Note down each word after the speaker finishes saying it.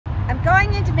I'm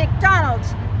going into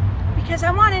McDonald's because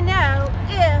I want to know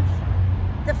if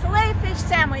the filet fish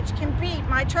sandwich can beat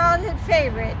my childhood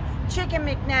favorite, chicken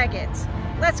McNuggets.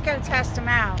 Let's go test them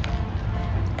out.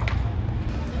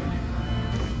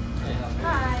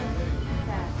 Hi.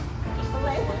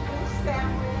 Filet fish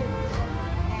sandwich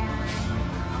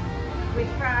and with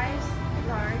fries,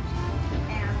 large,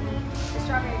 and the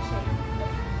strawberry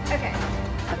shake. Okay.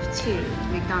 Of 2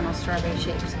 McDonald's strawberry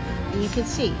shakes. And you can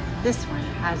see this one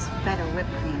has better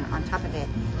whipped cream on top of it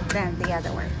than the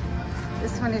other one.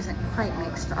 This one isn't quite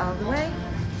mixed all the way,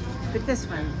 but this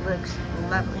one looks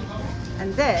lovely.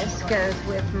 And this goes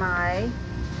with my,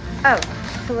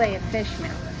 filet of fish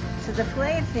meal. So the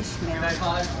filet of fish meal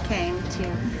came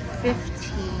to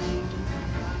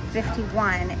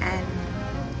 $15.51, and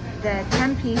the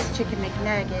 10-piece chicken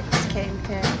McNuggets came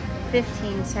to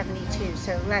 $15.72,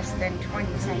 so less than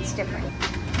 20 cents different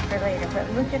for later. But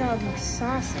look at all these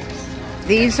sauces.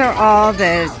 These are all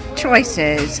the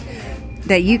choices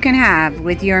that you can have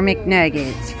with your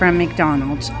McNuggets from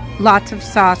McDonald's. Lots of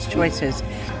sauce choices.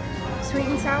 Sweet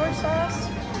and sour sauce,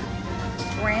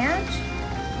 ranch,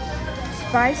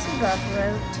 spicy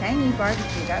buffalo, tangy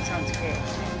barbecue, that sounds good.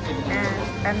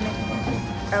 And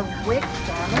a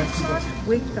McDonald's sauce?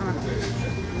 McDonald's.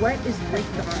 What is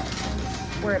McDonald's?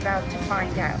 We're about to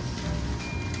find out.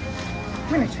 I'm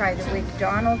gonna try the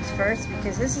McDonald's first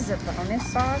because this is a bonus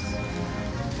sauce.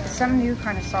 It's some new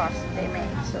kind of sauce that they made.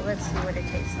 So let's see what it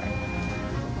tastes like.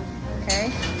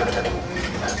 Okay.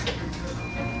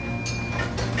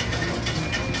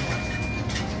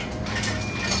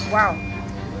 Wow.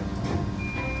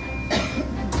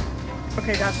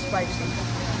 Okay, that's spicy.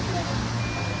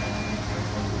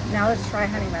 Now let's try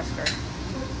honey mustard.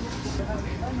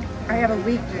 I have a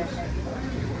weakness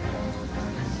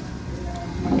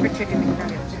for chicken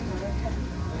McNuggets.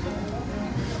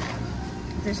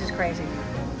 This is crazy.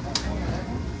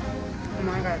 Oh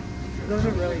my god, those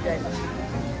are really good.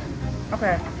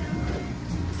 Okay,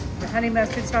 the honey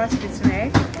mustard sauce gets an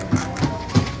A.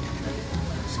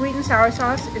 Sweet and sour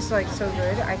sauce is like so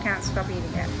good, I can't stop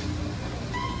eating it.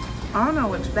 I don't know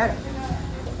what's better.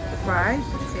 The fries,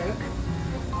 the shake.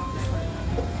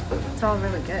 It's all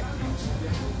really good.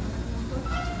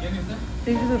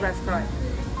 These are the best fries.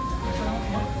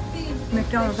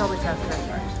 McDonald's always has the best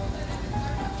fries.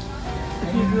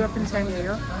 If you grew up in San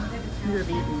Diego, you have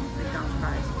eaten McDonald's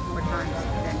fries more times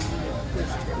than you wish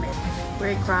to admit.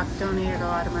 Ray Kroc donated a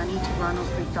lot of money to Ronald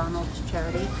McDonald's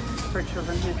charity for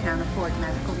children who can't afford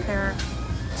medical care.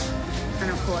 And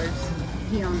of course,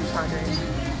 he owned the Padres.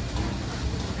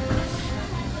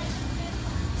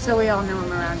 So we all know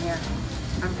him around here.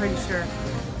 I'm pretty sure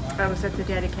I was at the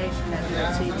dedication at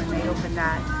UFC when they opened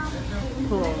that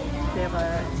pool. They have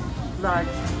a large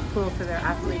pool for their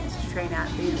athletes to train at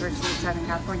the University of Southern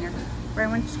California, where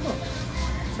I went to school.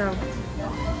 So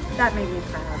that made me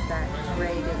proud that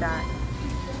Ray did that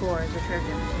for the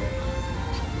Trojans.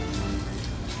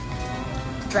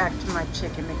 Back to my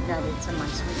chicken McNuggets and my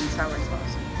sweet and sour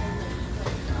sauce.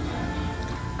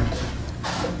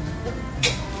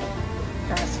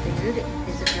 Fast food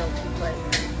is a guilty pleasure.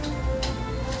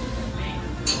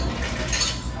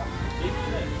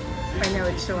 I know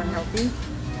it's so unhealthy,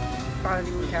 but I don't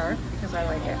even care because I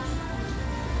like it.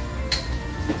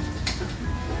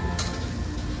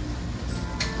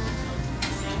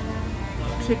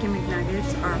 Chicken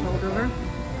McNuggets are a holdover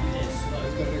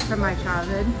from my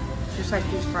childhood, just like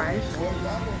these fries.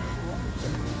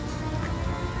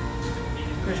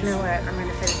 There's no way I'm going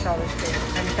to finish all this food,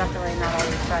 and definitely not all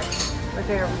these fries, but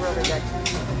they are really good,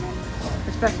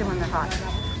 especially when they're hot.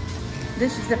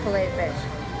 This is the filet of fish.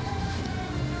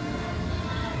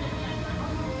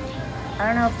 I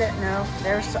don't know if that, no,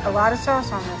 there's a lot of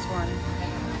sauce on this one.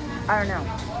 I don't know.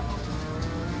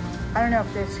 I don't know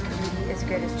if this could be as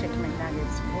good as chicken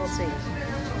McNuggets. We'll see.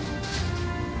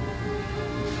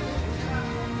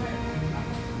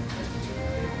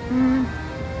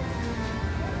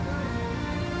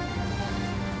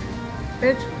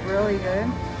 It's really good.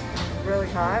 Really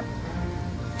hot.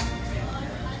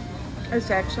 It's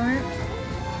excellent.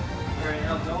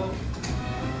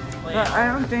 But I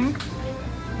don't think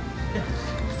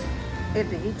it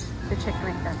beats the chicken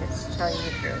McNuggets, to tell you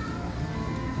the truth.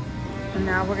 And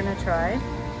now we're gonna try.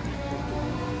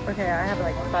 Okay, I have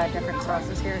like 5 different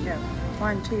sauces here. No,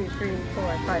 1, 2, 3,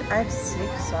 4, 5. I have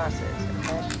 6 sauces.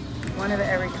 Okay, one of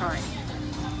every kind.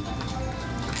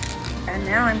 And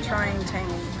now I'm trying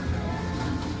tangy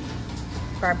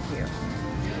barbecue.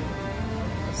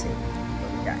 Let's see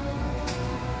what we got.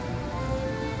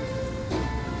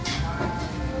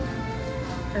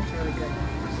 That's really good.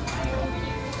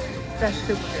 That's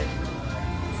super good.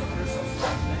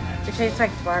 It tastes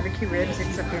like barbecue ribs,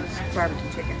 except it's barbecue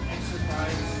chicken.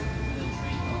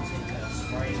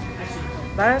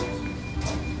 But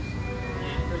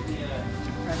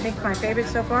I think my favorite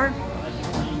so far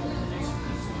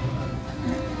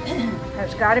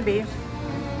has got to be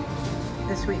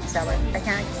the sweet and sour. I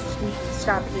can't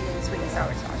stop eating sweet and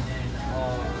sour sauce.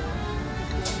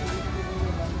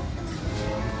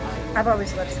 I've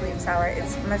always loved sweet and sour. It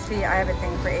must be I have a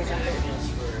thing for Asian food.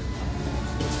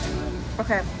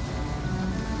 Okay,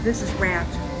 this is ranch.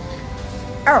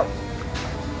 Oh,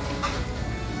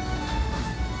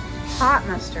 hot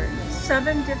mustard.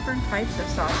 7 different types of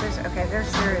sauces. Okay, they're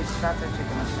serious about their chicken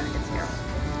McNuggets here.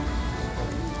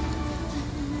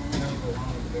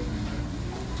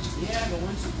 Yeah, but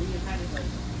once you had it like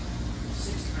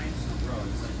 6 times in a row,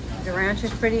 it's like, you know. The ranch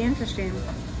is pretty interesting.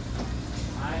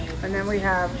 And then we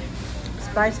have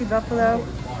spicy buffalo.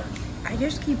 I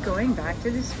just keep going back to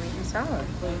the sweet and sour.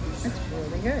 It's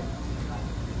really good.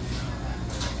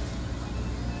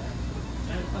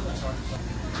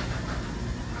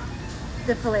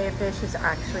 The filet of fish is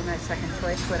actually my second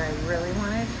choice. What I really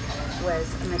wanted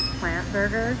was a McPlant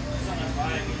burger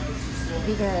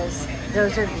because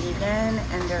those are vegan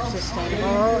and they're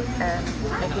sustainable, and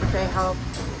I think they help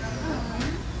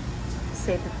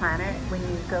save the planet when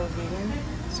you go vegan.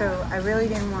 So I really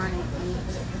didn't want to eat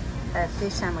a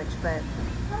fish sandwich, but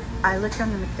I looked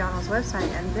on the McDonald's website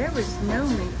and there was no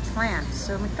McPlants.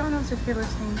 So McDonald's, if you're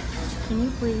listening, can you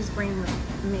please bring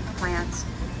McPlants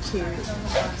to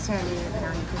San Diego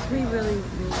County, because we really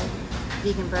need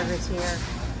vegan burgers here.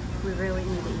 We really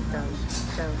need to eat those.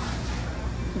 So,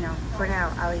 you know, for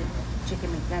now, I'll eat chicken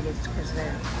McNuggets because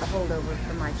they're a holdover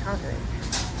from my childhood.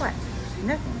 But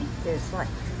nothing is like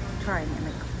trying a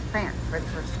McPlant for the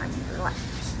first time in your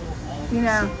life. You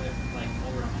know,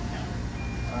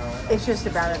 it's just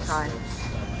about a time.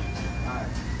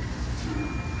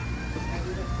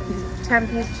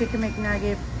 10-piece chicken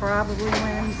McNugget probably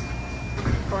wins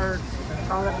for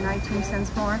all of 19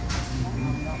 cents more.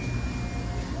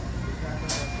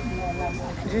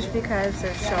 Just because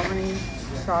there's so many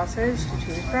sauces to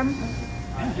choose from,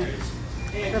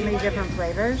 so many different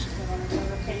flavors.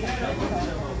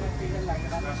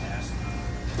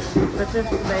 But this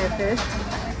filet of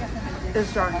fish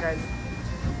is darn good.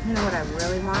 You know what I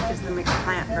really want is the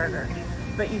McPlant burger,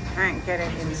 but you can't get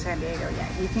it in San Diego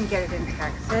yet. You can get it in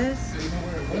Texas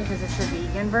because it's a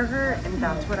vegan burger, and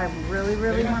that's what I really,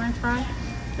 really want to try.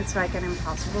 It's like an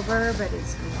Impossible burger, but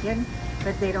it's vegan,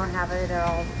 but they don't have it at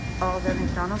all the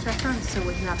McDonald's restaurants. So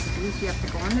what you have to do is you have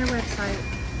to go on their website,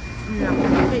 and you have to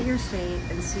look at your state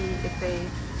and see if they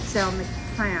sell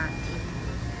McPlant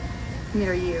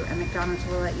near you, and McDonald's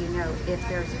will let you know if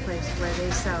there's a place where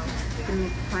they sell the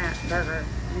McPlant burger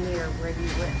near where you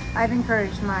live. I've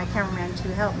encouraged my cameraman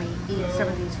to help me eat some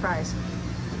of these fries.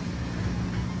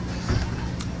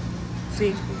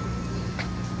 See,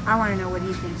 I want to know what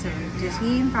he thinks of them. Does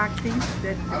he in fact think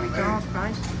that the McDonald's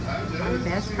fries are the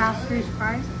best fast food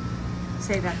fries?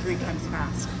 Say that 3 times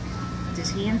fast. Does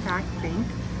he in fact think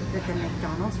that the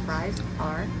McDonald's fries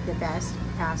are the best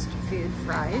fast food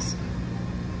fries?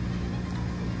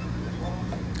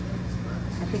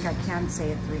 I think I can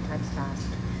say it 3 times fast.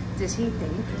 Does he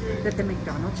think that the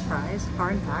McDonald's fries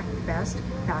are in fact the best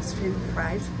fast food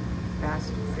fries?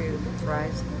 Fast food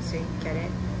fries, see, get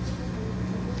it?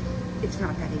 It's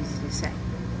not that easy to say.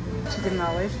 To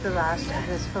demolish the last of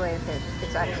this filet of fish.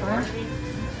 It's excellent.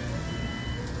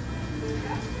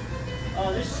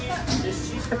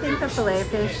 I think the filet of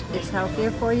fish is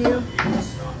healthier for you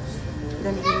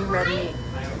than eating red meat.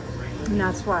 And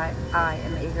that's why I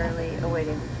am eagerly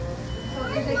awaiting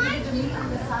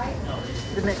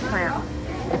the McPlant.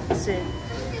 See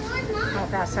how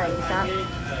fast I eat that?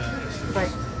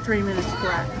 Like 3 minutes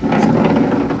flat.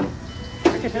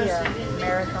 It could be a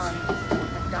marathon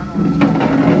McDonald's.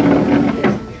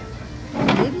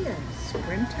 Maybe a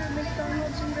sprinter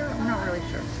McDonald's eater? I'm not really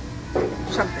sure.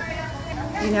 Something.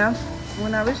 You know,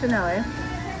 when I was in LA,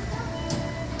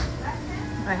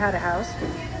 I had a house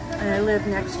and I lived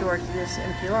next door to this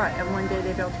empty lot, and one day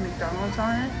they built a McDonald's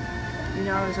on it. You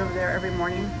know, I was over there every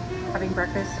morning having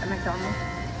breakfast at McDonald's.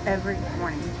 Every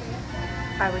morning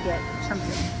I would get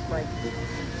something like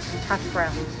hash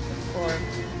browns or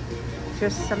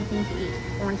just something to eat,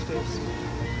 orange juice.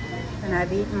 And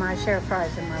I've eaten my share of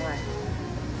fries in my life.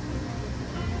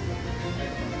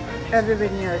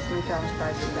 Everybody knows McDonald's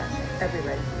fries are the best.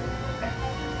 Everybody.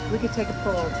 We could take a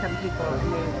poll of 10 people,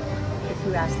 and if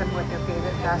you ask them what their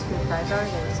favorite fast food fries are,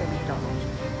 they would say McDonald's.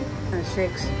 And the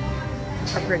shakes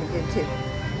are pretty good too.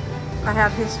 I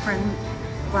have his friend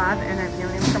Bob, and I've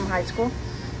known him from high school.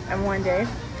 And one day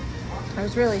I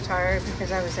was really tired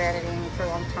because I was editing for a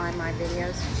long time my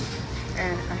videos,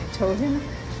 and I told him,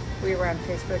 we were on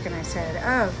Facebook, and I said,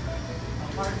 oh,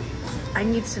 I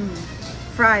need some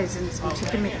fries and some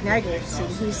chicken McNuggets, and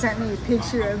he sent me a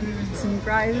picture of some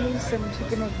fries and some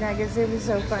chicken McNuggets. It was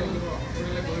so funny.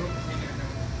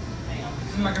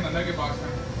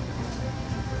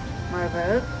 My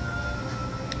vote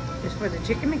is for the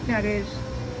chicken McNuggets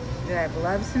that I've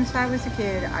loved since I was a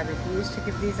kid. I refuse to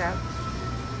give these up.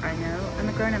 I know I'm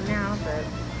a grown-up now, but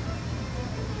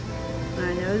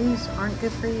I know these aren't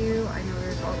good for you. I know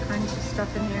there's all kinds of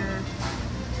stuff in here.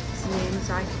 Some names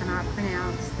I cannot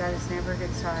pronounce. That is never a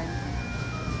good sign.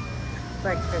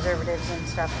 Like preservatives and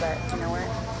stuff, but you know what?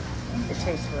 It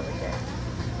tastes really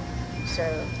good. So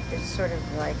it's sort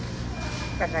of like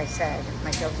I said,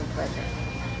 my guilty pleasure.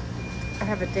 I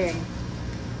have a thing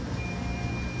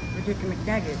with chicken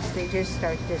McNuggets. They just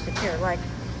start to disappear. Like,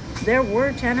 there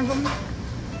were 10 of them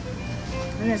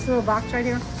in this little box right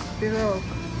here. The little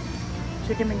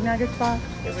chicken McNuggets box.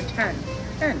 There were 10.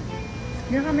 10.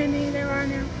 You know how many there are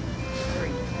now?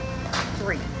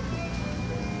 3.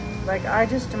 Like, I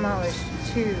just demolished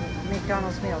 2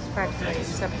 McDonald's meals practically,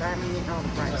 except I haven't eaten all the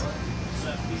fries.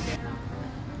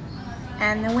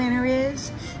 And the winner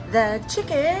is the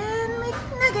Chicken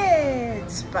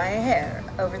McNuggets by a hair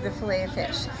over the Filet of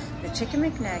Fish. The Chicken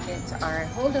McNuggets are a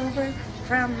holdover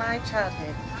from my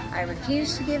childhood. I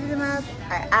refuse to give them up.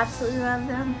 I absolutely love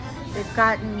them. They've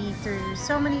gotten me through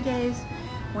so many days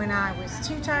when I was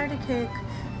too tired to cook,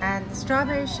 and the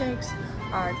strawberry shakes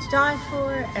are to die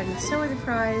for, and so are the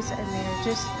fries, and they're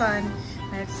just fun,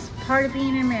 and it's part of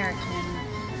being an American.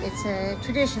 It's a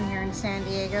tradition here in San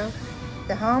Diego,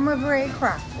 the home of Ray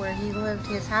Kroc, where he lived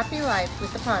his happy life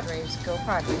with the Padres. Go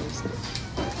Padres.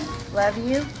 Love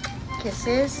you.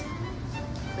 Kisses.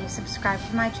 Please subscribe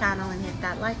to my channel and hit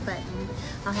that like button.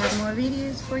 I'll have more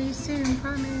videos for you soon,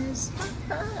 promise.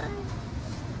 Bye.